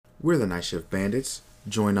We're the Night Shift Bandits.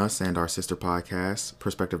 Join us and our sister podcast,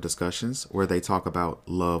 Perspective Discussions, where they talk about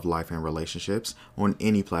love, life, and relationships on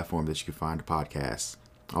any platform that you can find a podcast.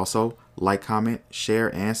 Also, like, comment,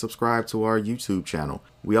 share, and subscribe to our YouTube channel.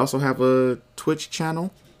 We also have a Twitch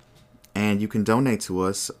channel, and you can donate to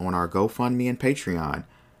us on our GoFundMe and Patreon,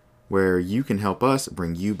 where you can help us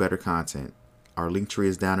bring you better content. Our link tree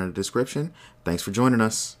is down in the description. Thanks for joining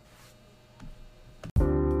us.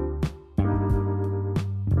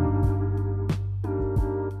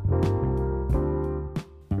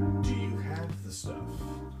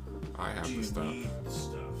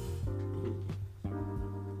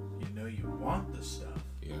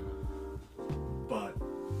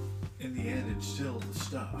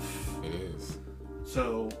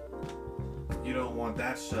 So, you don't want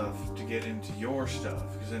that stuff to get into your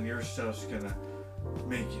stuff, because then your stuff's gonna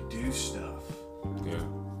make you do stuff. Yeah.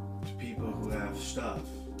 To people who have stuff.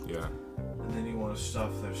 Yeah. And then you want to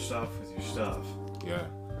stuff their stuff with your stuff. Yeah.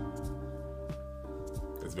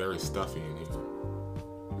 It's very stuffy in here.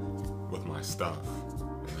 With my stuff.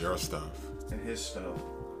 And your stuff. And his stuff.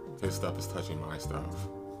 His stuff is touching my stuff.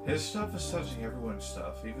 His stuff is touching everyone's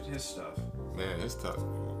stuff, even his stuff. Man, his stuff.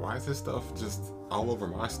 Why is his stuff just all over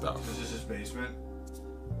my stuff? This is his basement.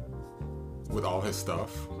 With all his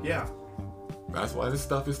stuff? Yeah. That's why this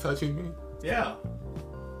stuff is touching me? Yeah.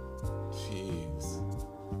 Jeez.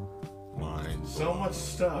 Mind. So much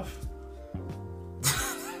stuff.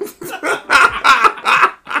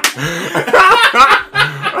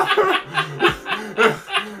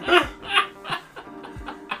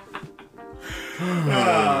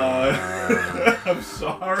 I'm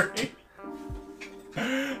sorry.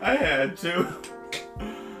 I had to.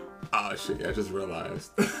 Oh shit, I just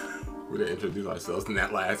realized. We didn't introduce ourselves in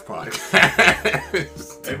that last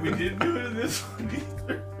podcast. And we didn't do it in this one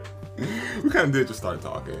either. We kind of did just start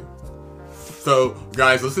talking. So,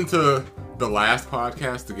 guys, listen to the last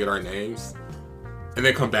podcast to get our names. And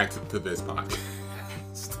then come back to this podcast.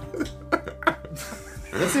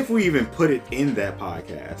 That's if we even put it in that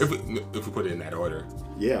podcast. If we put it in that order.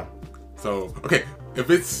 Yeah. So, okay,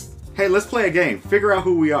 if it's... Hey, let's play a game. Figure out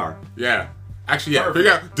who we are. Yeah. Actually, yeah.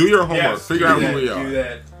 Figure out. Do your homework. Yes, figure out who we are. Do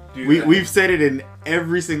that. We've said it in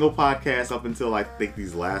every single podcast up until I think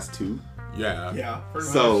these last two. Yeah. Yeah. Pretty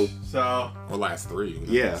So. much. So. Or last three.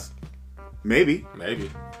 Yeah. Maybe.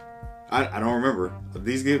 Maybe. I don't remember.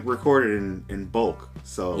 These get recorded in bulk.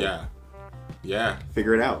 So. Yeah. Yeah.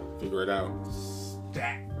 Figure it out. Figure it out.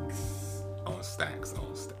 Stacks. On stacks.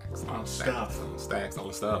 On stacks. On stacks. stuff. On stacks.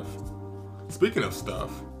 On stuff. Speaking of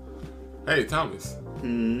stuff. Hey, Thomas.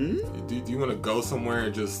 Hmm? Do you want to go somewhere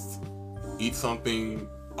and just eat something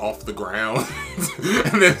off the ground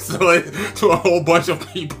and then sell it to a whole bunch of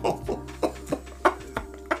people?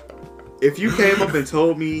 If you came up and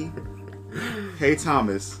told me, hey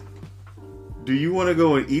Thomas, do you want to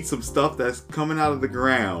go and eat some stuff that's coming out of the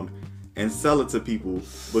ground and sell it to people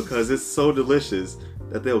because it's so delicious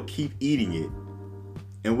that they'll keep eating it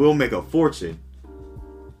and we'll make a fortune?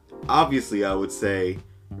 Obviously, I would say,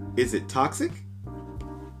 is it toxic?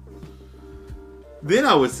 Then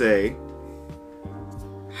I would say,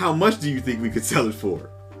 how much do you think we could sell it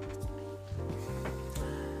for?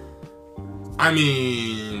 I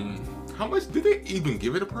mean, how much did they even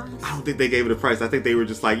give it a price? I don't think they gave it a price. I think they were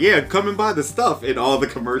just like, yeah, come and buy the stuff in all the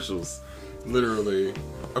commercials. Literally.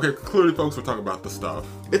 Okay, clearly folks were talking about the stuff.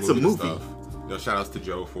 It's a movie. Stuff. You know, shout outs to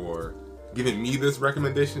Joe for giving me this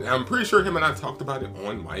recommendation. And I'm pretty sure him and I talked about it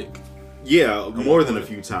on mic. Yeah, more than a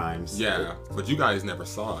few times. Yeah, but you guys never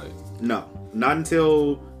saw it. No, not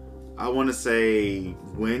until I want to say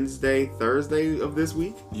Wednesday, Thursday of this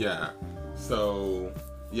week. Yeah. So,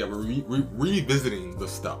 yeah, we're revisiting the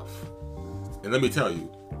stuff. And let me tell you,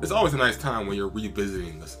 it's always a nice time when you're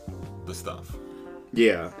revisiting the stuff.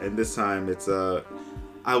 Yeah, and this time it's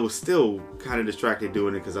I was still kind of distracted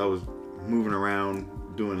doing it because I was moving around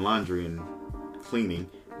doing laundry and cleaning.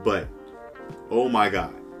 But oh my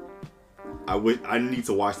god, I need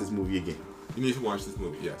to watch this movie again. You need to watch this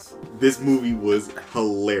movie. Yes. This movie was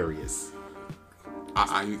hilarious.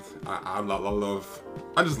 I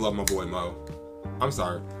just love my boy Mo. I'm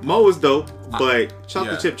sorry. Mo is dope, but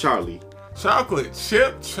Chocolate Chip Charlie. Chocolate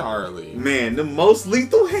Chip Charlie. Man, the most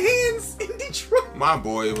lethal hands in Detroit. My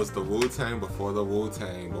boy was the Wu-Tang before the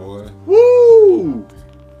Wu-Tang, boy. Woo!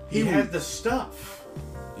 He had the stuff.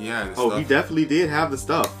 Yeah. Oh, he definitely did have the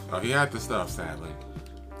stuff. Oh, he had the stuff, sadly.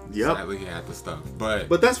 Yep. Sadly, he had the stuff. But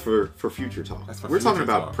that's for future talk. We're talking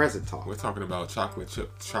about present talk. We're talking about Chocolate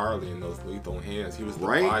Chip Charlie and those lethal hands. He was the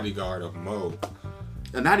right? bodyguard of Mo.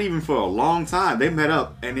 And not even for a long time. They met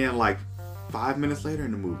up and then like about 5 minutes later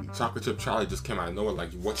in the movie. Chocolate Chip Charlie just came out of nowhere like,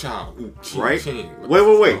 watch out. Ooh, ching, Right? ching.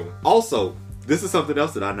 Wait. Also, this is something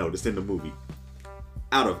else that I noticed in the movie.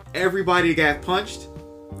 Out of everybody that got punched,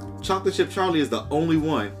 Chocolate Chip Charlie is the only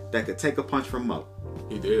one that could take a punch from Mo.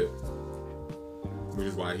 He did. Which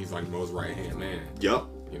is why he's like Mo's right-hand man. Yup.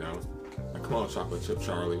 You know? Like, come on, Chocolate Chip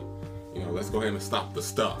Charlie. You know, let's go ahead and stop the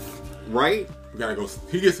stuff. Right? We gotta go.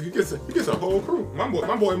 He gets a whole crew. My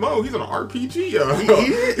boy Mo, he's on an RPG. He's on an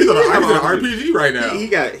RPG right now. He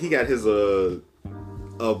got his a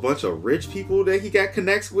bunch of rich people that he got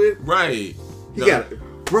connects with. Right.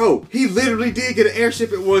 Bro, he literally did get an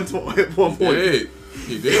airship at one point.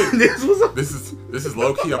 He did. This is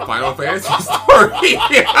low key a Final Fantasy story.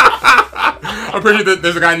 I'm pretty sure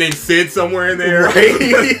there's a guy named Sid somewhere in there.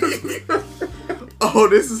 Right? Oh,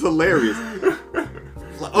 this is hilarious.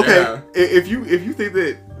 Okay, Yeah. if you think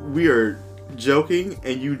that we are joking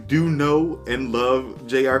and you do know and love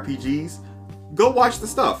JRPGs, go watch the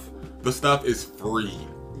stuff. The stuff is free.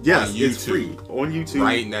 Yes, on it's free on YouTube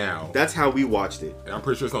right now. That's how we watched it. And I'm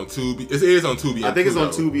pretty sure it's on Tubi. It is on Tubi. I think it's on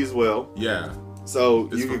Tubi as well. Yeah. So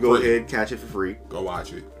It's you for can go free. ahead and catch it for free. Go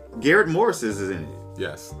watch it. Garrett Morris is in it.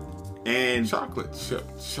 Yes. And Chocolate Chip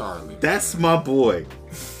Charlie. that's my boy.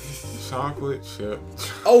 Chocolate Chip.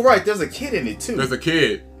 Oh, right. There's a kid in it, too. There's a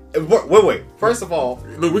kid. Wait. First of all,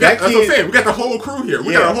 Look, that that's what I'm saying. We got the whole crew here.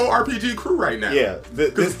 We got a whole RPG crew right now. Yeah.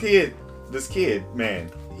 This kid,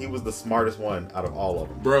 man, he was the smartest one out of all of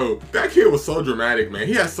them. Bro, that kid was so dramatic, man.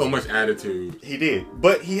 He has so much attitude. He did.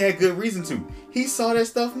 But he had good reason to. He saw that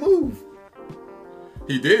stuff move.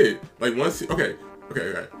 He did. Like, once... Okay.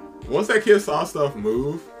 Once that kid saw stuff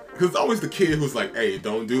move... Because it's always the kid who's like, hey,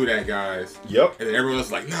 don't do that, guys. Yep. And then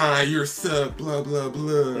everyone's like, nah, you're suck, blah, blah,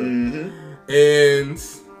 blah. Mm-hmm. And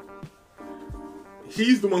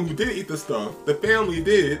he's the one who did eat the stuff. The family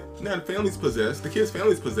did. Now the family's possessed. The kid's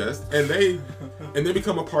family's possessed. And they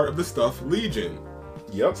become a part of the Stuff Legion.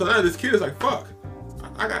 Yep. So now this kid is like, fuck,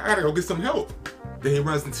 I gotta go get some help. Then he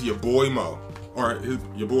runs into your boy Mo. Or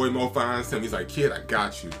your boy Mo finds him. He's like, kid, I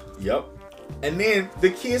got you. Yep. And then the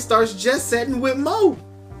kid starts jet setting with Mo.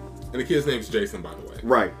 And the kid's name's Jason, by the way.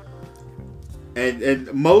 Right. And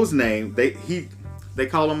Mo's name, they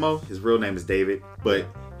call him Mo. His real name is David, but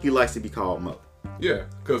he likes to be called Mo. Yeah,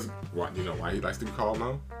 because you know why he likes to be called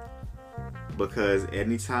Mo? Because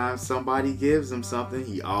anytime somebody gives him something,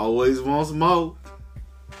 he always wants Mo.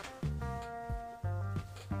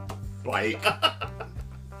 Like,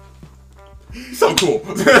 so cool.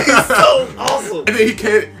 He's so awesome. And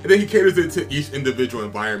then he caters it to each individual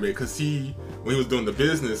environment. Because when he was doing the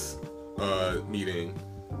business meeting,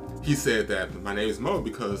 he said that my name is Mo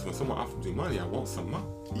because when someone offers me money, I want some Mo.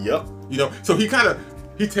 Yep. You know, so he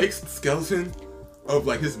takes the skeleton of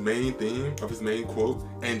like his main theme, of his main quote,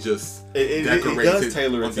 and just decorates it does it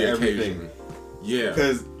tailor on it to the everything. occasion. Yeah.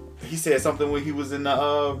 Because he said something when he was in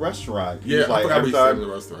the restaurant. He Yeah, was like, I forgot what he every said time, in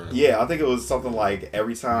the restaurant. Yeah, I think it was something like,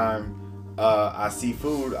 every time I see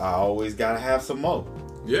food, I always gotta have some Mo.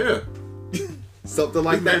 Yeah. Something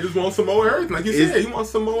like This man that. just wants some more of everything. Like you said, he wants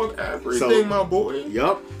some more of everything, my boy.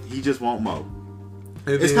 Yup. He just want Mo.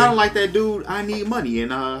 And It's kind of like that dude, I Need Money,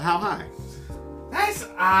 and How High. That's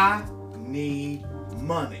I need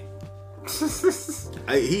money.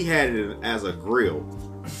 He had it as a grill.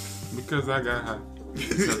 because I got high.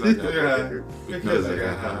 Because I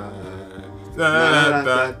got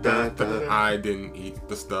high. I didn't eat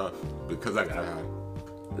the stuff because I got high.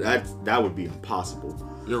 That would be impossible.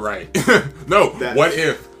 You're right. No, what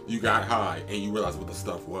if you got high and you realized what the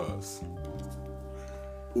stuff was?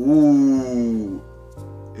 Ooh.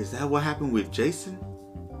 Is that what happened with Jason?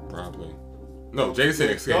 Probably. No, Jason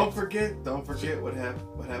escaped. Don't forget what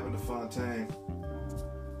happened to Fontaine.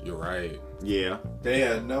 You're right. Yeah. They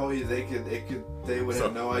had no. They would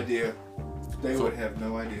have no idea. They would have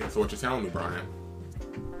no idea. So what you're telling me, Brian,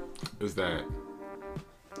 is that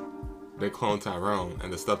they cloned Tyrone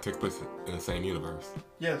and the stuff takes place in the same universe.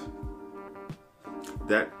 Yes.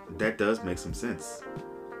 That does make some sense.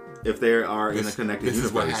 If there are interconnected universes. This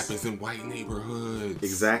is what happens in white neighborhoods.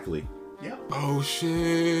 Exactly. Yep. Oh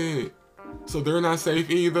shit. So they're not safe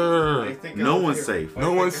either. No one's safe.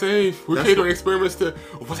 No one's safe. We're catering experiments to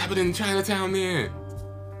what's happening in Chinatown then.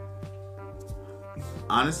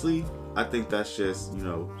 Honestly, I think that's just,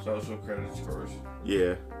 Social credit scores.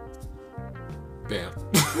 yeah. Damn.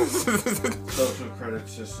 Social credit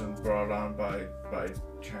system brought on by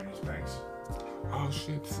Chinese banks. Oh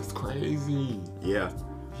shit, this is crazy. Yeah.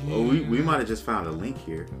 Well, we might have just found a link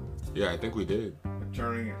here. Yeah, I think we did.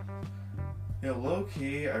 Turning it. Low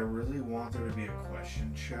key, I really want there to be a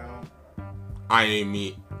question show. I ain't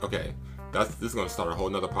me. Okay. this is gonna start a whole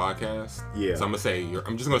nother podcast. Yeah. So I'm just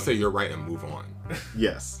gonna say you're right and move on.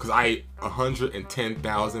 Yes. Because I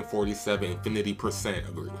 110,047%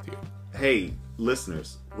 agree with you. Hey,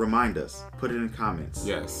 listeners, remind us. Put it in comments.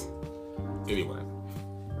 Yes. Anyway.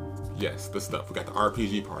 Yes, the stuff. We got the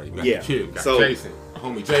RPG party. We got Yeah. the kid. We got So- Jason. Our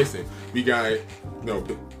homie Jason. We got,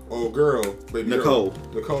 the old girl, baby Nicole.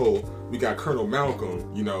 girl. Nicole. We got Colonel Malcolm,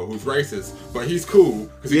 who's racist, but he's cool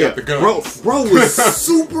because he got the guns. Bro was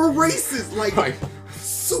super racist. like,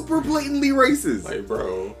 Super blatantly racist. like,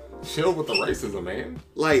 bro, chill with the racism, man.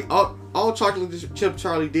 Like, all Chocolate Chip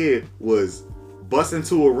Charlie did was bust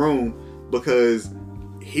into a room because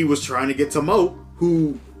he was trying to get to Mo,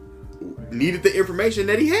 who needed the information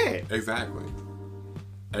that he had. Exactly.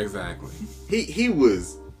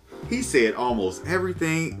 He said almost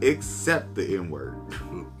everything except the N-word.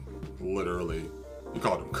 Literally. You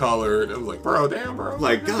called him colored. It was like, bro, damn, bro.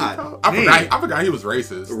 Like, God, I forgot he was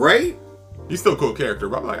racist. Right? He's still a cool character,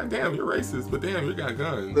 but I'm like, damn, you're racist, but damn, you got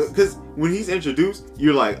guns. Because when he's introduced,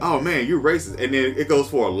 you're like, oh man, you're racist. And then it goes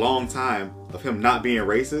for a long time of him not being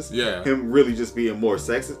racist. Yeah. Him really just being more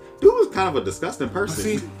sexist. Dude was kind of a disgusting But person.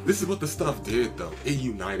 see, this is what the stuff did, though. It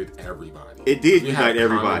united everybody. It did We unite had a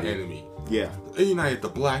common everybody. enemy. Yeah. It united the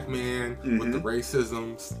black man with the Mm-hmm.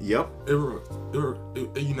 racisms. Yep.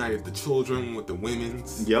 It united the children with the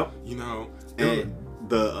women's. Yep. It And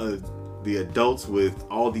the adults with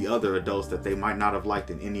all the other adults that they might not have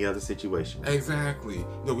liked in any other situation. exactly.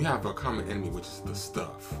 No, we have a common enemy, which is the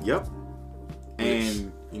stuff. Yep.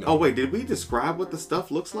 And you know- oh wait, did we describe what the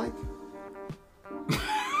stuff looks like?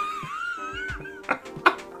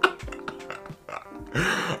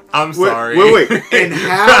 I'm sorry. Wait. And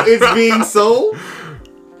how it's being sold?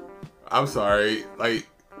 I'm sorry. Like,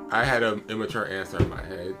 I had an immature answer in my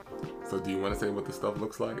head. So do you want to say what the stuff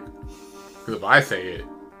looks like? Because if I say it,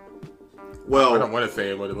 I don't Well, want to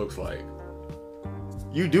say what it looks like.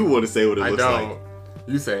 you do want to say what it I looks don't. like.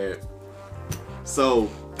 You say it. So,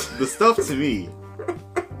 the stuff to me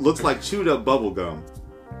looks like chewed up bubble gum.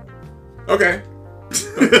 Okay.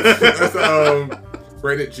 That's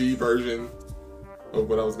rated G version of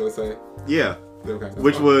what I was gonna say. Yeah. Okay, that's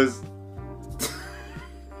Which fine. was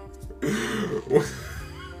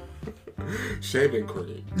shaving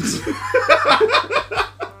cream.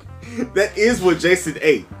 that is what Jason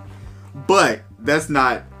ate. But that's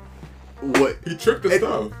not what He tricked the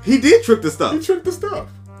stuff. He did trick the He stuff. tricked the stuff.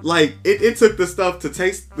 Like it took the stuff to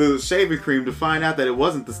taste the shaving cream to find out that it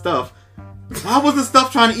wasn't the stuff. Why was the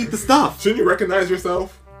stuff trying to eat the stuff? Shouldn't you recognize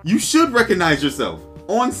yourself? You should recognize yourself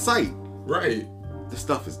on sight. Right. The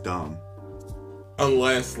stuff is dumb.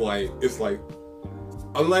 Unless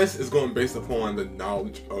it's going based upon the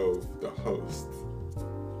knowledge of the host.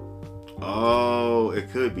 Oh,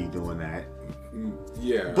 it could be doing that.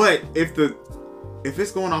 Yeah. But if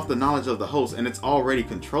it's going off the knowledge of the host and it's already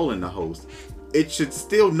controlling the host, it should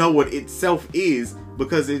still know what itself is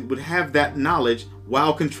because it would have that knowledge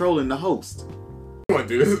while controlling the host. Come on,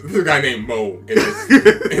 dude. This is a guy named Mo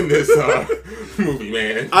in this movie,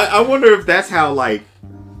 man. I wonder if that's how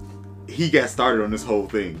he got started on this whole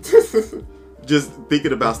thing. Just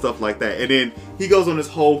thinking about stuff like that. And then he goes on this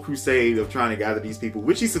whole crusade of trying to gather these people,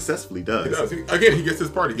 which he successfully does. He does. Again, he gets his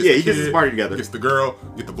party. He gets his party together. Gets the girl,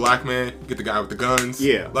 get the black man, get the guy with the guns.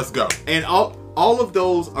 Yeah. Let's go. And all of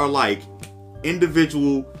those are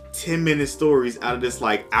individual 10-minute stories out of this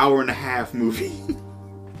hour and a half movie.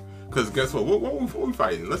 Because guess what? What we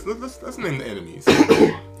fighting? Let's name the enemies. Let's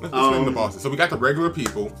name the bosses. So we got the regular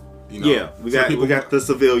people. Yeah, we got the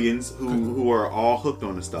civilians who are all hooked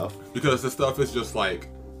on the stuff. Because the stuff is just like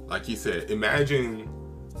he said. Imagine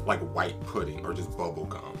white pudding or just bubble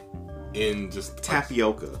gum in just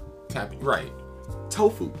Tapioca. Right.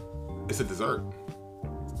 Tofu. It's a dessert.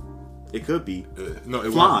 It could be. No,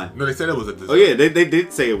 it Flan. wasn't. No, they said it was a dessert. Oh yeah, they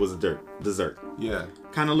did say it was a dessert. Yeah.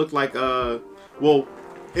 Kind of looked like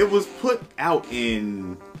it was put out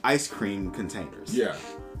in ice cream containers. Yeah.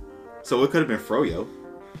 So it could have been froyo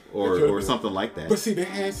or been. something like that. But see, they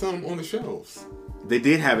had some on the shelves. They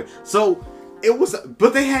did have it. So it was,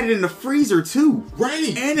 but they had it in the freezer too.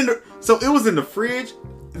 Right. And so it was in the fridge,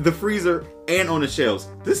 the freezer, and on the shelves.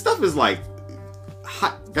 This stuff is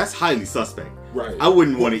that's highly suspect. Right. I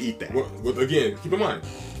wouldn't want to eat that. Well, again, keep in mind.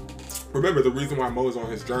 Remember, the reason why Mo's on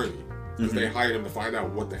his journey is they hired him to find out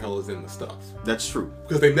what the hell is in the stuff. That's true.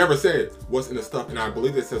 Because they never said what's in the stuff, and I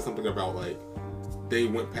believe they said something about they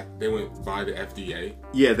went by the FDA.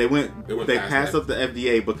 Yeah, they passed passed that. up the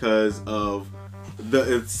FDA because of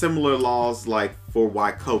the similar laws for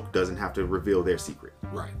why Coke doesn't have to reveal their secret.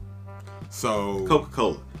 Right. So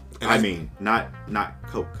Coca-Cola. And not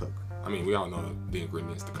Coke. I mean, we all know the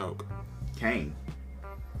ingredients to Coke. Cane.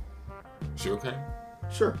 Sugarcane?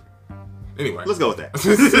 Sure. Anyway. Let's go with that.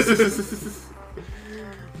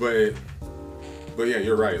 but yeah,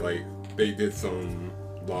 you're right. Like, they did some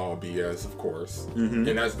law BS, of course. Mm-hmm.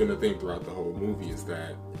 And that's been the thing throughout the whole movie is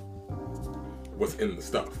that what's in the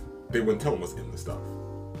stuff. They wouldn't tell them what's in the stuff.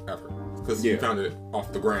 Ever. Because you found it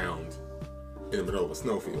off the ground in the middle of a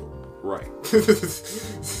snowfield. Right.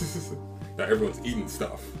 Now everyone's eating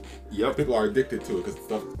stuff. Yep. People are addicted to it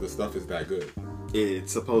because the stuff is that good.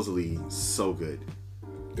 It's supposedly so good.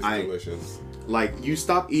 It's delicious. Like, you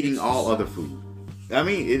stop eating all other food. I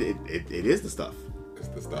mean, it is the stuff. It's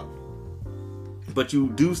the stuff. But you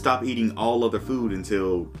do stop eating all other food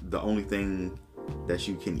until the only thing that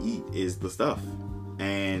you can eat is the stuff.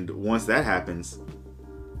 And once that happens,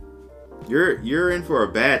 you're in for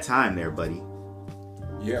a bad time there, buddy.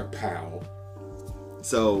 Yeah, pal.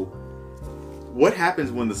 So, what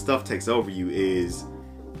happens when the stuff takes over you is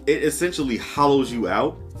it essentially hollows you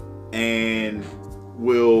out and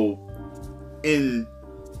will, in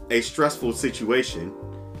a stressful situation,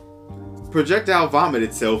 projectile vomit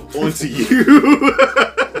itself onto you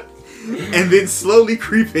and then slowly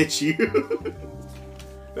creep at you.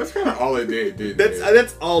 That's kind of all it did.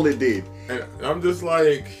 That's all it did. And I'm just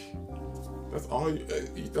like, that's all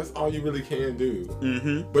you really can do.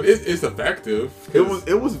 Mm-hmm. But it's effective. It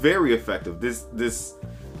was very effective. This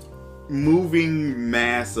moving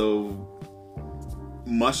mass of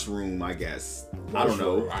mushroom, I guess. I don't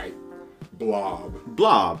know. Right.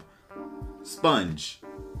 Blob. Sponge.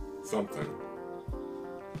 Something.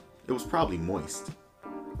 It was probably moist.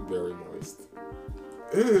 Very moist.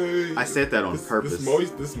 I said that on purpose.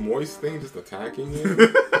 This moist thing just attacking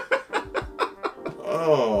you.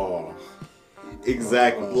 Oh.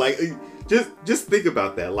 Exactly. Like, just think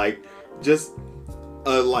about that. Like, just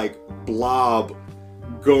a blob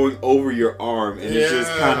going over your arm, and it's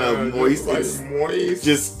just kind of moist. Just moist.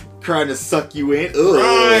 Just trying to suck you in. Ugh.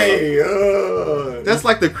 Right. That's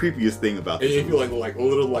like the creepiest thing about this. And you feel like a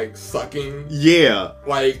little sucking. Yeah.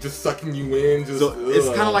 Like just sucking you in. Just, so it's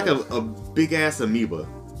kind of like a big ass amoeba.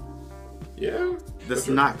 Yeah. That's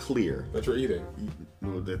not clear. That you're eating.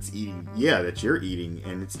 Well, that's eating. Yeah, that you're eating,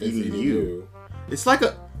 and it's eating you. It's like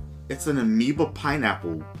it's an amoeba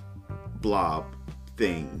pineapple blob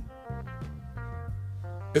thing.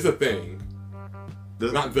 It's a thing.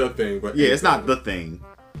 Not the thing, but yeah, it's not the thing.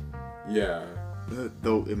 Yeah.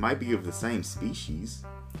 Though it might be of the same species.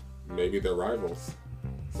 Maybe they're rivals.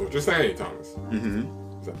 So what you're saying, Thomas?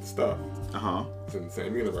 Mm-hmm. Is that the stuff? Uh-huh. It's in the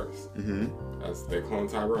same universe. Mm-hmm. As they clone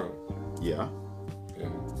Tyrone. Yeah.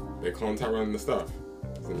 And they clone Tyrone and the stuff.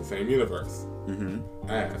 It's in the same universe. Mm-hmm.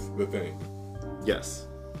 As the thing. Yes.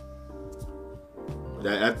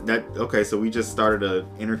 That okay, so we just started a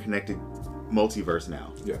interconnected multiverse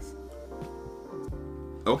now. Yes.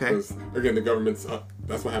 Okay. Because, again, the government's...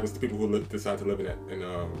 that's what happens to people who decide to live in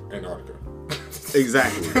Antarctica.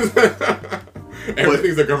 Exactly.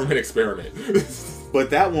 Everything's a government experiment.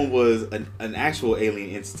 But that one was an actual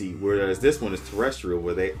alien entity, whereas this one is terrestrial,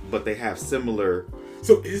 but they have similar...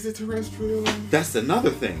 So is it terrestrial? That's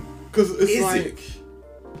another thing. Because it's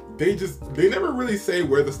they never really say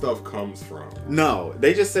where the stuff comes from. No,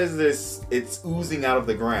 they just says this. It's oozing out of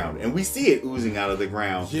the ground, and we see it oozing out of the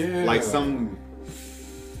ground. Yeah, like some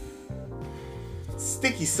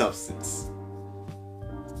sticky substance.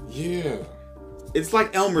 Yeah, it's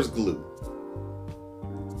like Elmer's glue.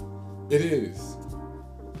 It is.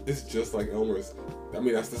 It's just like Elmer's. I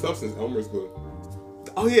mean, that's the substance, Elmer's glue.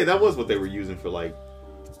 Oh yeah, that was what they were using for like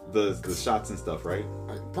the shots and stuff, right?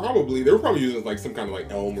 They were probably using like some kind of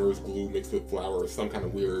like Elmer's glue mixed with flour or some kind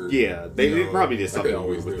of weird. Yeah, they probably did something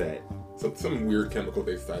weird with that. Some weird chemical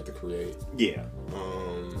they decided to create. Yeah.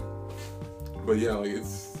 But yeah, like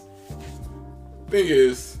thing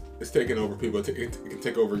is, it's taking over people. It can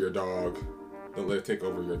take over your dog. Don't let it take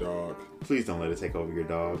over your dog. Please don't let it take over your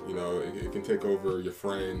dog. You know, it can take over your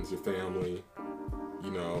friends, your family.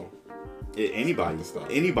 You know, anybody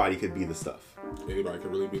could be the stuff. Anybody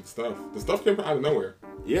could really be the stuff. The stuff came out of nowhere.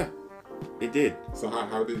 Yeah, it did. So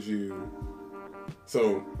how did you?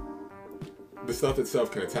 So the stuff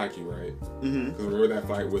itself can attack you, right? Mm-hmm. Because remember that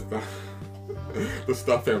fight with the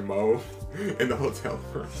stuff and Mo in the hotel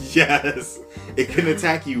room. Yes, it can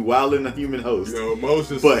attack you while in a human host. You know, Mo's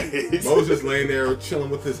just laying there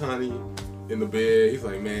chilling with his honey in the bed. He's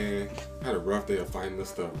like, man, I had a rough day of fighting this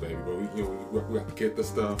stuff, baby. But we got to get the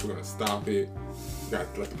stuff. We're gonna stop it. We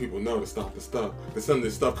got to let the people know to stop the stuff. Then some of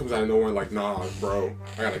this stuff comes out of nowhere and like, nah, bro,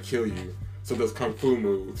 I gotta kill you. So does kung fu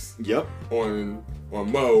moves. Yep. On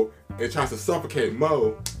Mo, and tries to suffocate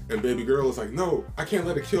Mo. And baby girl is like, no, I can't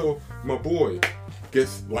let it kill my boy.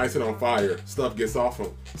 lights it on fire. Stuff gets off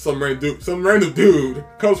him. Some random dude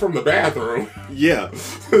comes from the bathroom. Yeah.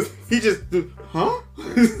 He just, huh?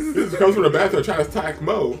 He just comes from the bathroom trying to attack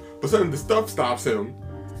Mo, but suddenly the stuff stops him,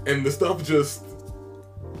 and the stuff just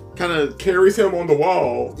Kind of carries him on the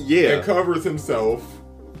wall. Yeah. And covers him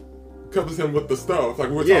with the stuff. Like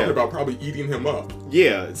we were Yeah. talking about, probably eating him up.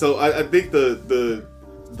 Yeah, so I think the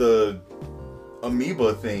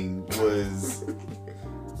amoeba thing was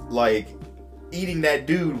like eating that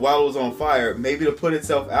dude while it was on fire, maybe to put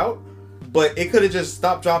itself out, but it could have just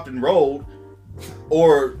stopped, dropped, and rolled,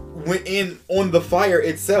 or went in on the fire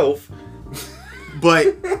itself.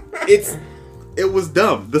 But it was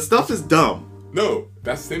dumb. The stuff is dumb. No,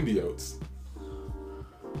 that's symbiotes.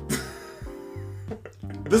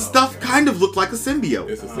 The stuff kind of looked like a symbiote.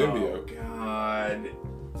 It's a symbiote. Oh, God.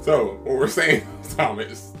 So, what we're saying,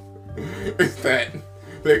 Thomas, is that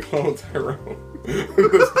they cloned Tyrone.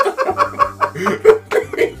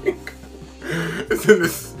 It's in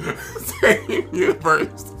this same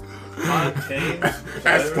universe Hot takes.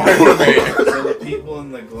 as Spider-Man. So the people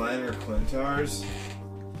in the Glen are Clintars?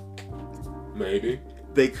 Maybe.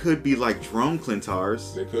 They could be like drone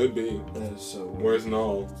Clintars. They could be. That is so weird. Where's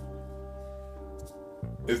Null?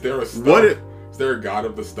 Is there a stuff? What if- Is there a god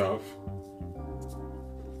of the stuff? Or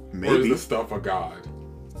is Maybe. the stuff a god?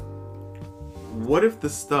 What if the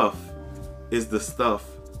stuff is the stuff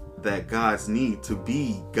that gods need to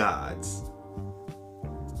be gods?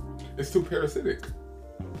 It's too parasitic.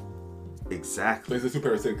 Exactly. It's too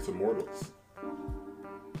parasitic to mortals.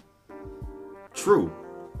 True.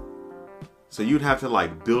 So you'd have to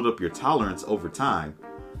like build up your tolerance over time.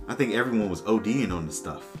 I think everyone was ODing on the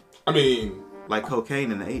stuff. I mean, Like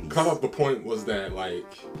cocaine in the 80s. I thought the point was that, like,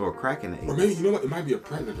 Or crack in the 80s. or maybe, you know what? It might be a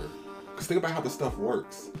predator. Because think about how the stuff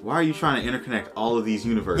works. Why are you trying to interconnect all of these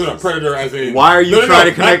universes? No, predator as in... Why are you trying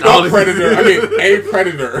to connect not all the of predator? I mean, a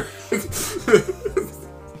predator.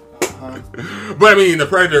 But I mean, the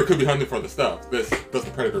predator could be hunting for the stuff. Thus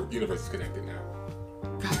the predator universe is connected now.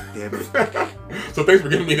 God damn it. So thanks for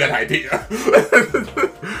giving me that idea.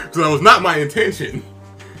 So that was not my intention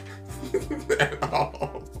at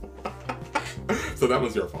all. So that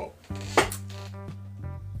was your fault.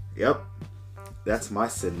 Yep. That's my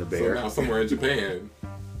sin the So bear. now somewhere in Japan,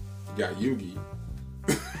 you got Yugi.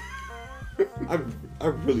 I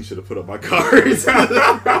really should have put up my cards.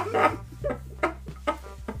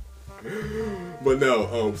 But no,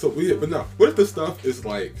 but no. What if the stuff is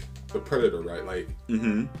like the predator, right? Like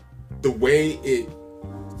the way it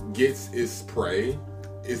gets its prey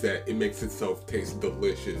is that it makes itself taste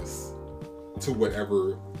delicious to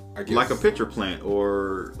whatever, I guess. Like a pitcher plant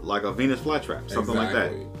or like a Venus flytrap, something like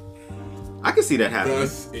that. Exactly. I can see that happening.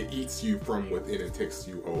 Thus, it eats you from within and takes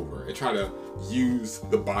you over, and try to use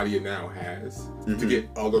the body it now has to get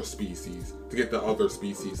other species, to get the other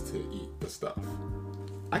species to eat the stuff.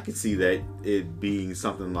 I can see that it being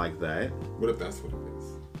something like that. What if that's what it is?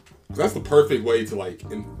 'Cause that's the perfect way to like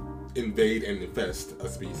invade and infest a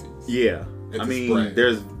species. Yeah. And I to mean, spread.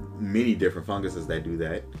 there's many different funguses that do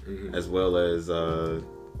that, as well as a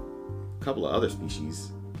couple of other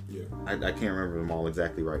species. Yeah. I can't remember them all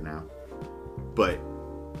exactly right now. But,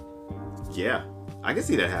 yeah, I can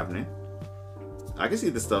see that happening. I can see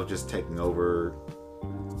the stuff just taking over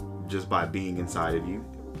just by being inside of you,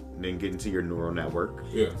 and then getting to your neural network.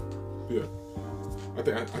 Yeah. Yeah. I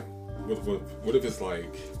think what if it's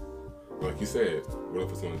like you said, what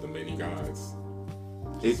if it's one of the many gods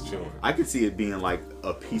just chilling? I could see it being like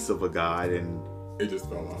a piece of a god, and It just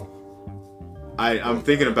fell off. I'm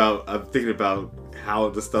thinking about how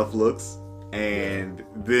the stuff looks, and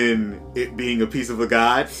then it being a piece of a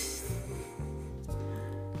god.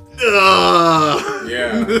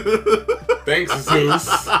 Yeah. Thanks,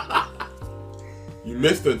 Zeus. You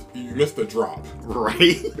missed the drop.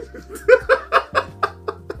 Right?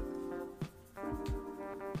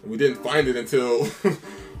 We didn't find it until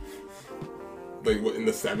like what, in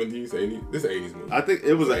the 70s, 80s. This is an 80s movie. I think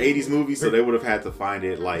it was an 80s movie, so they would have had to find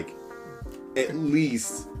it like at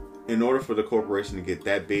least in order for the corporation to get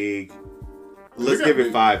that big. Let's give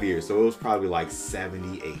it 5 years, so it was probably like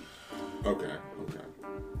 78. Okay.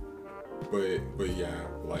 But yeah,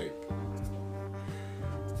 like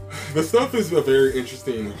the stuff is a very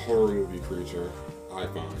interesting horror movie creature, I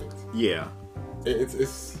find. Yeah. It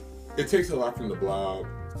takes a lot from the Blob.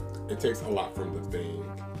 It takes a lot from the Thing.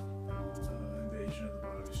 Invasion of the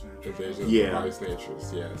Body Snatchers. Invasion of Yeah. the Body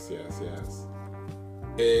Snatchers. Yes.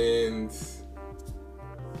 And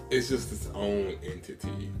it's just its own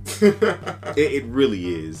entity. It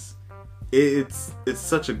really is. It's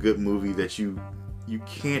such a good movie that you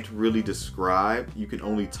can't really describe. You can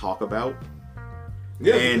only talk about.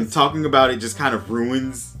 Yeah, and talking about it just kind of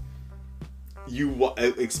ruins you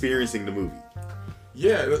experiencing the movie.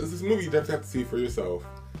 Yeah, this movie you definitely have to see for yourself,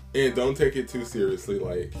 and don't take it too seriously.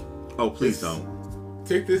 Like, oh, please don't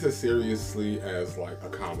take this as seriously as like a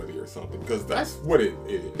comedy or something, because that's what it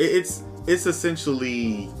is. It's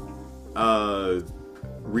essentially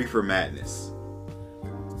Reefer Madness.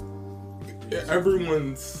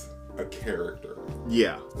 Everyone's a character.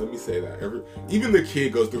 Yeah. Let me say that. Even the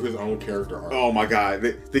kid goes through his own character arc. Oh my god.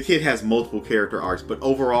 The kid has multiple character arcs, but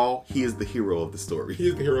overall, he is the hero of the story. He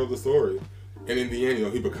is the hero of the story. And in the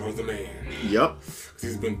end, he becomes a man. Yep. Because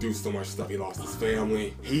he's been through so much stuff. He lost his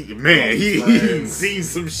family. He's seen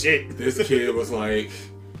some shit. This kid was like,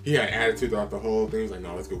 he had attitude throughout the whole thing. He was like,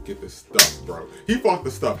 no, let's go get this stuff, bro. He fought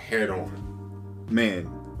the stuff head on.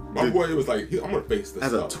 Man. My boy was like, I'm going to face this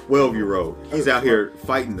stuff. As a 12-year-old, he's out here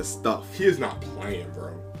fighting the stuff. He is not playing,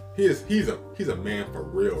 bro. He's a man for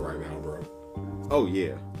real right now, bro. Oh,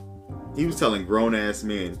 yeah. He was telling grown-ass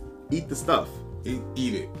men, eat the stuff. Eat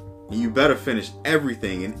it. You better finish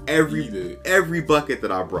everything in every bucket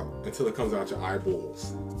that I brought. Until it comes out your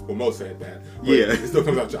eyeballs. Well, most said that. But yeah. It still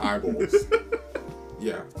comes out your eyeballs.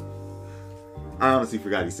 Yeah. I honestly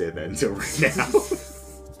forgot he said that until right now.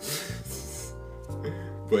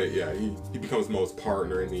 But yeah, he becomes Mo's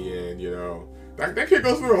partner in the end, you know. That kid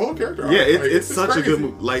goes through a whole character arc. Yeah, like, it's such crazy. a good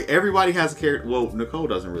movie. Like, everybody has a character. Well, Nicole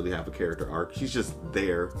doesn't really have a character arc. She's just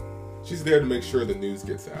there. She's there to make sure the news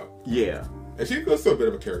gets out. Yeah. And she goes through a bit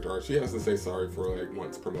of a character arc. She has to say sorry for, like,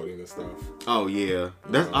 once promoting this stuff. Oh, yeah.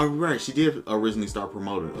 That's right. She did originally start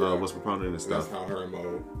promoting, was promoting this stuff. That's how her and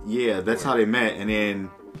Mo. Yeah, that's how they met. And then,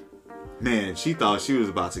 man, she thought she was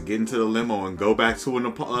about to get into the limo and go back to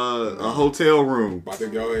a hotel room. About to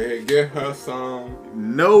go ahead, get her some.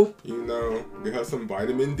 Nope. You know, get her some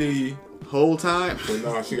vitamin D. Whole time. But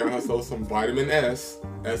no, she got herself some vitamin S.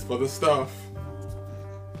 S for the stuff.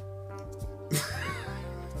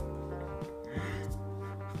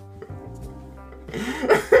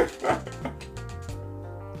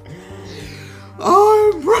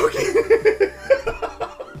 Oh, I'm broken.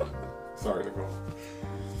 Sorry, Nicole.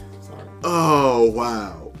 Sorry. Oh,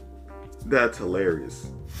 wow. That's hilarious.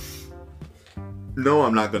 No,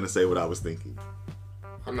 I'm not going to say what I was thinking.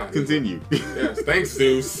 I'm not. Continue. Yes, thanks,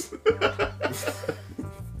 Zeus.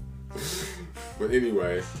 But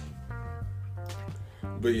anyway.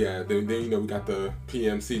 But yeah, then you know we got the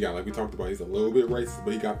PMC guy, like we talked about. He's a little bit racist,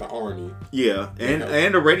 but he got the army. Yeah, and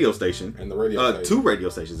a radio station. And the radio station. 2 radio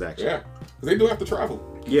stations, actually. Yeah, because they do have to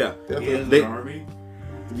travel. Yeah. The army?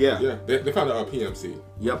 Yeah. Yeah, they found a PMC.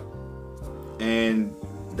 Yep. And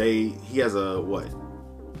he has 2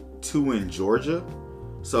 in Georgia.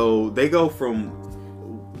 So they go from,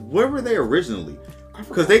 where were they originally?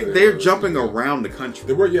 Because they're jumping around the country.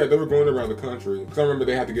 They were going around the country. Because I remember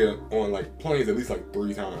they had to get on like planes at least like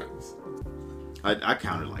 3 times. I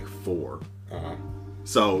counted like 4. Uh-huh.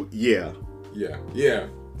 So yeah. Yeah.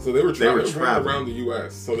 So they were traveling traveling around the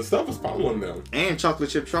U.S. So the stuff was following them. And Chocolate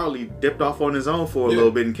Chip Charlie dipped off on his own for a little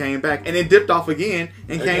bit and came back, and then dipped off again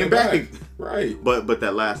and came back. Right. But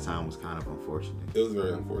that last time was kind of unfortunate. It was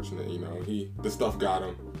very unfortunate. You know, the stuff got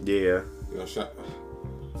him. Yeah. You know,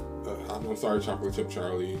 I'm sorry, Chocolate Chip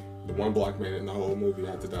Charlie. The one black man in the whole movie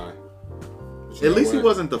had to die. At least he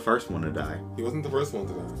wasn't the first one to die. He wasn't the first one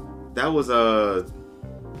to die. That was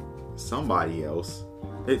somebody else.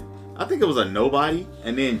 I think it was a nobody,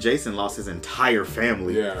 and then Jason lost his entire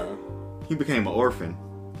family. Yeah. He became an orphan.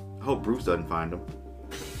 I hope Bruce doesn't find him.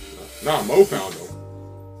 Nah, Mo found him.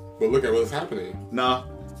 But look at what's happening. Nah,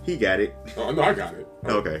 he got it. Oh, no, I got it.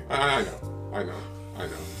 Okay. I know.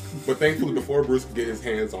 But thankfully, before Bruce could get his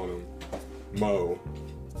hands on him, Mo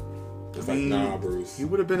was like, nah, Bruce. He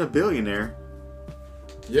would have been a billionaire.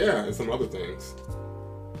 Yeah, and some other things.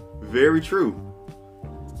 Very true.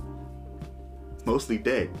 Mostly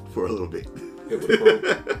dead for a little bit.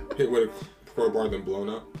 Hit with a crowbar, then blown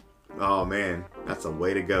up. Oh man, that's a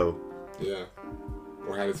way to go. Yeah.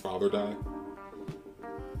 Or had his father die.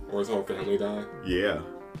 Or his whole family die. Yeah.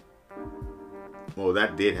 Well,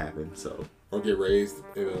 that did happen, so. Or get raised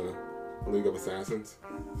in a League of Assassins.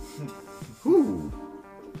 Whew.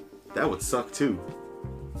 That would suck too.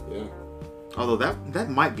 Yeah. Although that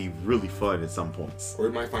might be really fun at some points. Or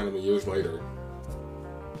we might find him years later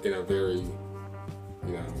in a very,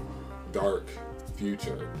 dark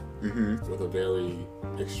future with a very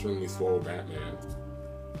extremely swole Batman.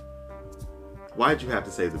 Why'd you have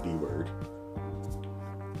to say the B word?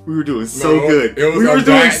 We were doing so good. We were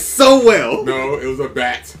doing so well. No, it was a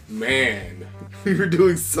Batman. We were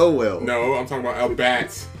doing so well. No, I'm talking about a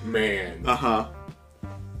Batman. Uh-huh.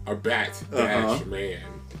 A bat dash man.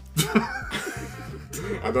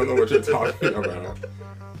 I don't know what you're talking about.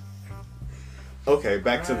 Okay,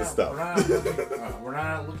 back to the stuff. We're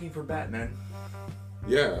not looking for Batman.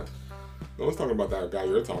 Yeah. No one's talking about that guy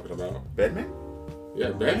you're talking about. Batman? Yeah,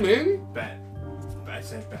 Batman? I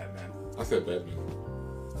said Batman. I said Batman.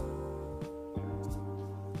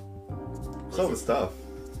 So the stuff.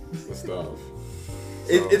 The stuff.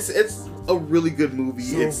 It's a really good movie.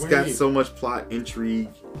 So it's got so much plot intrigue,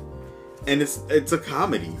 and it's a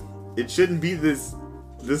comedy. It shouldn't be this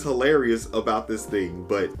hilarious about this thing,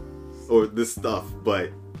 or this stuff, but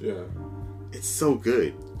yeah, it's so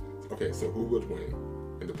good. Okay, so who would win?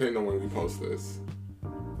 And depending on when we post this,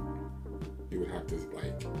 you would have to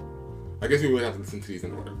I guess we would have to listen to these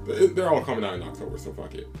in order. They're all coming out in October, so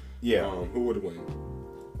fuck it. Yeah. Who would win?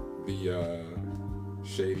 The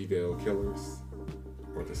Shadyville Killers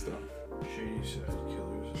or the stuff? Shady Side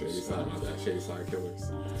Killers. Shady Side, my bad. Shady Side Killers.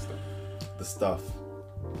 The stuff. The stuff.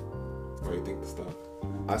 Why do you think the stuff?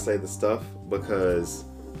 I say the stuff because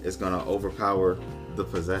it's gonna overpower the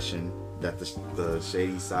possession that the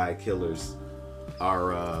Shady Side Killers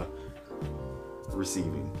are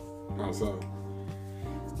receiving. How so?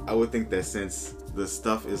 I would think that since the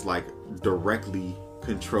stuff is like directly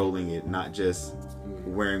controlling it, not just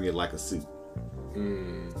wearing it like a suit. So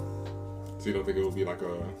you don't think it would be like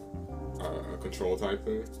a control type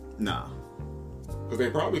thing? Nah.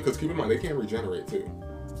 Because keep in mind, they can't regenerate too.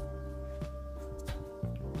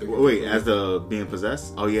 Wait, as the being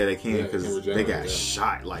possessed? Oh yeah, they can because they got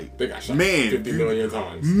shot. They got shot 50 million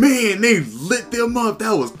times. Man, they lit them up.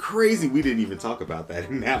 That was crazy. We didn't even talk about that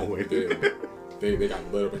in that one. They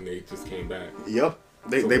got lit up and they just came back. Yep,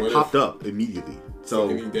 they popped up immediately. So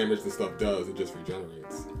any damage the stuff does, it just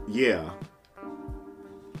regenerates. Yeah,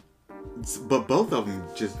 but both of them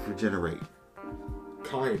just regenerate.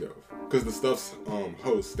 Kind of, because the stuff's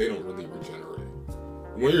hosts, they don't really regenerate.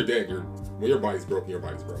 When you're dead, when your body's broken, your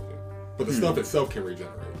body's broken. But the stuff itself can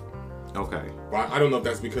regenerate. Okay. But I don't know if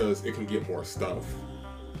that's because it can get more stuff.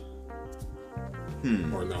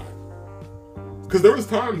 Or not. Because there was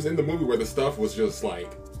times in the movie where the stuff was just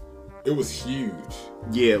like, it was huge.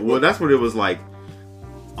 Yeah, well, that's what it was like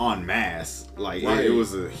en masse. Like, right. it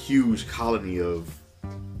was a huge colony of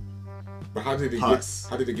But how did it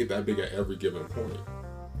get that big at every given point?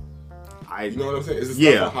 You know what I'm saying? Is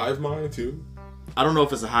this stuff a hive mind too? I don't know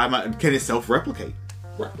if it's a hive mind. Can it self-replicate?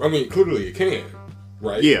 Right. I mean, clearly it can.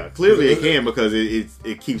 Right? Yeah, clearly it can because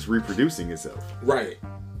it keeps reproducing itself. Right.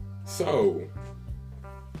 So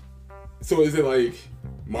is it like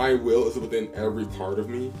my will is within every part of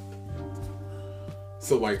me?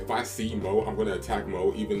 So like if I see Mo, I'm gonna attack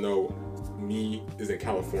Mo even though me is in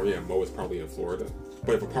California and Mo is probably in Florida.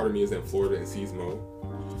 But if a part of me is in Florida and sees Mo,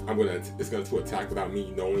 it's going to attack without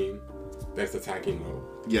me knowing that's attacking Mo.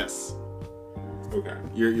 Yes. Okay.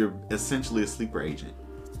 You're essentially a sleeper agent.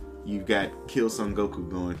 You've got Kill Son Goku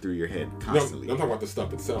going through your head constantly. No, I'm talking about the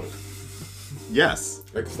stuff itself. Yes.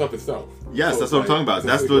 Like the stuff itself. Yes, so that's what I'm talking about.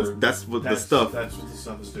 That's what the stuff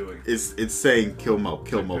is doing. It's saying kill Mo,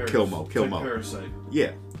 kill Mo, kill Mo, kill Mo. Parasite.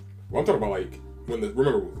 Yeah. Well, I'm talking about like when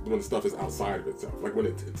the stuff is outside of itself, like when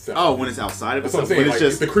it's itself. Oh, when it's outside of itself. That's what I'm saying. Like,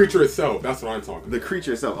 it's the creature itself. That's what I'm talking about. The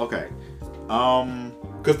creature itself. Okay.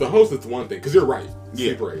 Because the host is one thing. Because you're right.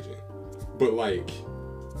 Sleeper agent. But like,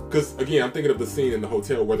 because again, I'm thinking of the scene in the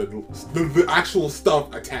hotel where the actual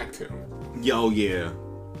stuff attacked him. Yo, yeah.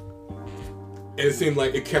 And it seemed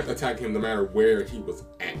like it kept attacking him no matter where he was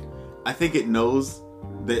at. I think it knows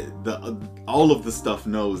that all of the stuff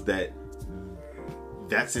knows that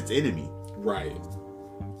that's its enemy. Right.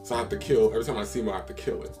 So I have to kill every time I see Mo. I have to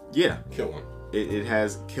kill it. Yeah. Kill him. It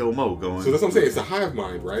has kill Mo going. So that's what I'm saying. It's a hive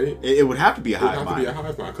mind, right? It would have to be a hive mind. It would have to be a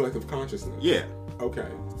hive mind, collective consciousness. Yeah. Okay.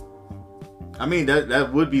 I mean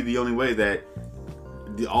that would be the only way that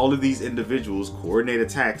all of these individuals coordinate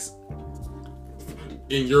attacks.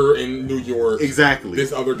 You're in New York. Exactly.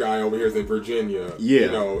 This other guy over here is in Virginia. Yeah.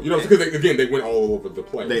 You know, because they went all over the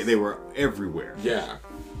place. They were everywhere. Yeah.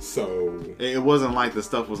 So it wasn't like the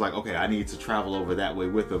stuff was like, okay, I need to travel over that way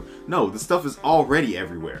with them. No, the stuff is already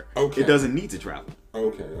everywhere. Okay. It doesn't need to travel.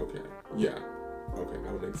 Okay. Yeah. Okay,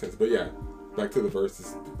 that would make sense. But yeah, back to the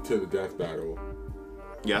versus to the death battle.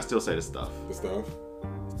 Yeah, I still say the stuff. The stuff.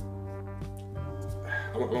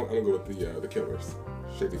 I'm gonna go with the killers,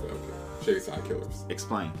 Shady Side Killers.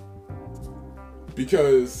 Explain.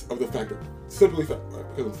 Because of the fact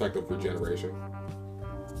of regeneration.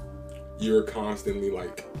 You're constantly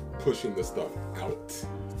like pushing the stuff out,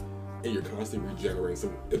 and you're constantly regenerating.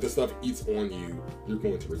 So if the stuff eats on you, you're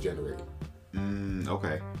going to regenerate.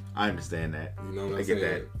 Okay, I understand that. You know what I'm saying? I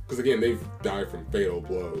get that. Because again, they've died from fatal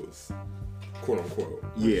blows, quote unquote.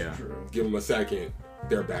 Yeah. Give them a second,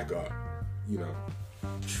 they're back up. You know.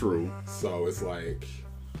 True. So it's like,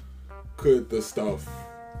 would the stuff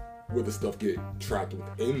get trapped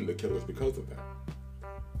within the killers because of that?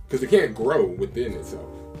 Because it can't grow within itself.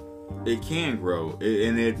 It can grow,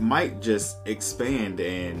 and it might just expand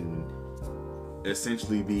and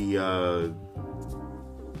essentially be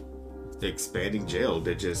expanding jail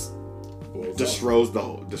that just destroys the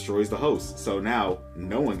host. So now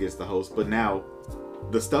no one gets the host, but now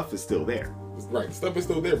the stuff is still there. Right, the stuff is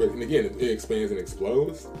still there, but and again, it expands and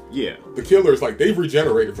explodes. Yeah. The killers, like, they've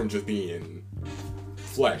regenerated from just being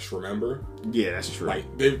flesh, remember? Yeah, that's true. Like,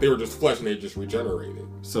 they were just flesh and they just regenerated.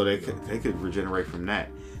 So they could regenerate from that.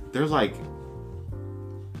 They're like...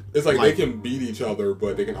 It's like they can beat each other,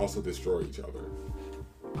 but they can also destroy each other.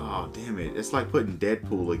 Oh, damn it. It's like putting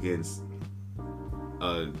Deadpool against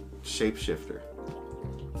a shapeshifter.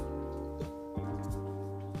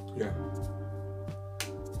 Yeah.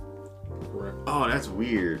 Correct. Oh, that's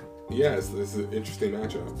weird. Yeah, it's an interesting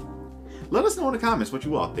matchup. Let us know in the comments what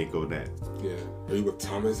you all think of that. Yeah. Are you with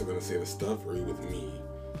Thomas? I'm going to say the stuff, or are you with me?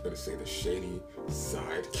 I'm going to say the shady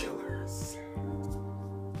side killers.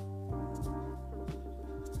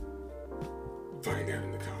 Find out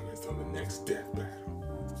in the comments on the next death battle.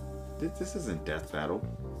 This isn't Death Battle.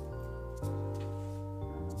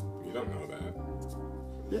 You don't know that.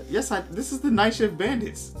 Yeah, yes, this is the Night Shift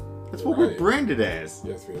Bandits. That's what we're branded as.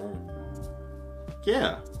 Yes, we are.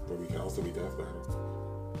 Yeah. But we can also be Death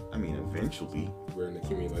Battle. I mean, eventually. We're an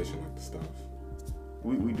accumulation like the stuff.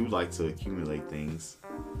 We do like to accumulate things.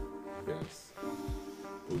 Yes.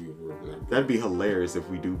 That'd be hilarious if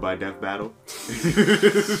we do buy Death Battle.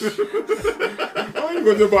 I'm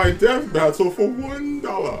going to buy Death Battle for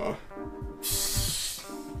 $1.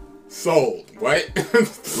 Sold. What?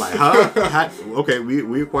 Like, huh? Okay,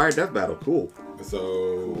 we acquired Death Battle. Cool.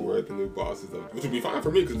 So we're at the new bosses, which would be fine for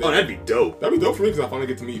me. Cause that'd be dope. That'd be dope for me because I finally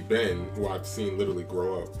get to meet Ben, who I've seen literally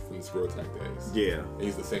grow up from the Screw Attack days. Yeah. And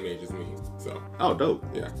he's the same age as me. So. Oh, dope.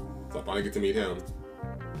 Yeah. So I finally get to meet him.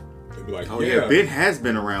 And be like, oh yeah, Ben has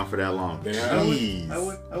been around for that long.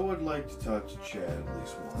 I would like to talk to Chad at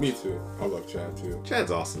least once. Me too. I love Chad too. Chad's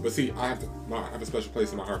awesome. But see, I have a special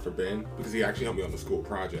place in my heart for Ben because he actually helped me on the school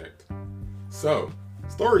project. So,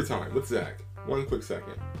 story time with Zach. One quick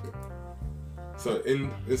second. So in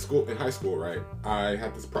high school, right, I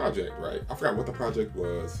had this project, right? I forgot what the project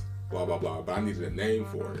was, blah, blah, blah, but I needed a name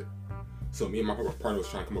for it. So me and my partner was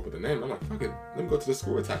trying to come up with a name. I'm like, fuck it, let me go to the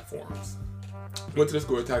Screw Attack forums. Went to the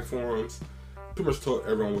Screw Attack forums, pretty much told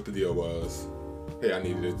everyone what the deal was. Hey, I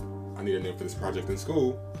need a name for this project in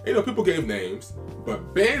school. And, you know, people gave names,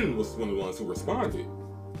 but Ben was one of the ones who responded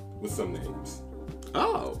with some names.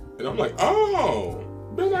 Oh. And I'm like, oh,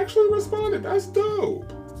 Ben actually responded. That's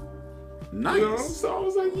dope. Nice. You know? So I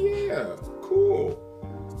was like, yeah, cool.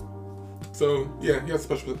 So, yeah, he has a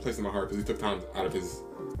special place in my heart because he took time out of his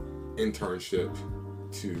internship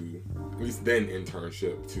at least then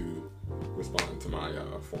internship, to respond to my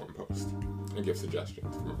forum post and give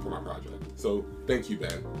suggestions for my project. So, thank you,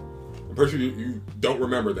 Ben. I'm pretty sure you don't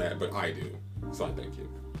remember that, but I do. So, I thank you.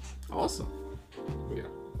 Awesome. But, yeah.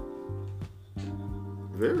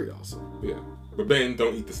 Very awesome. Yeah. But, Ben,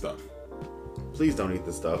 don't eat the stuff. Please don't eat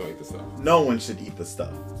the stuff. Don't eat the stuff. No one should eat the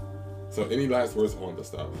stuff. So, any last words on the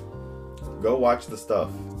stuff? Go watch the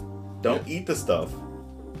stuff. Don't eat the stuff.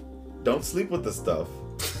 Don't sleep with the stuff.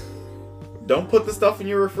 Don't put the stuff in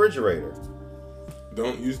your refrigerator.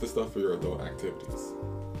 Don't use the stuff for your adult activities.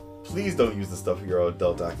 Please don't use the stuff for your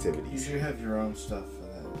adult You activities. should have your own stuff for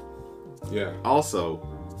that. Yeah. Also,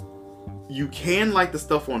 you can light the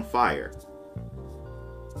stuff on fire.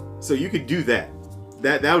 So you could do that.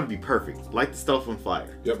 That would be perfect. Light the stuff on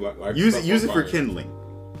fire. Yep. Like use it for kindling.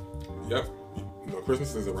 Yep. You know,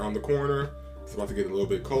 Christmas is around the corner. It's about to get a little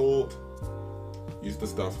bit cold. Use the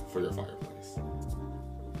stuff for your fireplace.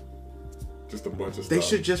 Just a bunch of stuff. They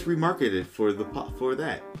should just remarket it for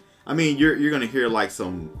that. I mean, you're gonna hear like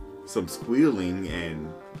some squealing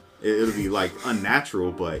and it'll be like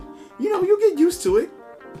unnatural, but you know you'll get used to it.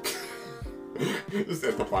 Just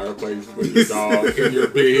at the fireplace with your dog in your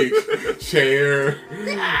big chair,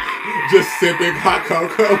 just sipping hot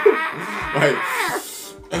cocoa. Like,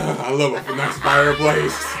 I love a nice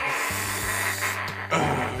fireplace.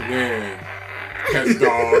 Man, cat's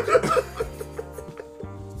dog.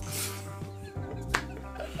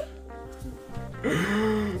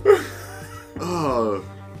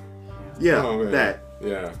 Yeah, oh, man. that.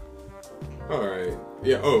 Yeah. All right.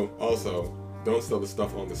 Yeah. Oh, also, don't sell the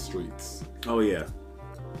stuff on the streets. Oh yeah.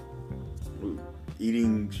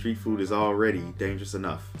 Eating street food is already dangerous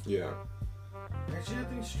enough. Yeah. Actually, I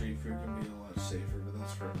think street food can be a lot safer, but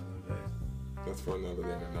that's for another day. That's for another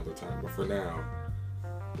day and another time. But for now,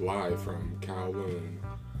 live from Kowloon,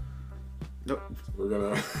 Nope. We're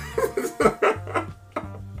gonna.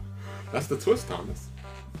 That's the twist, Thomas.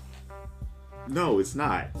 No, it's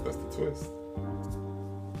not. That's the twist.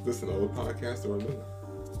 Is this an old podcast or a new one?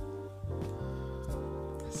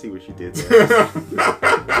 I see what you did there.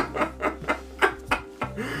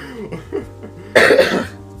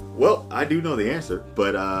 Well, I do know the answer,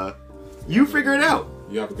 but you figure it out.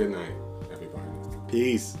 You have a good night, everybody.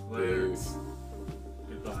 Peace. Later. Peace.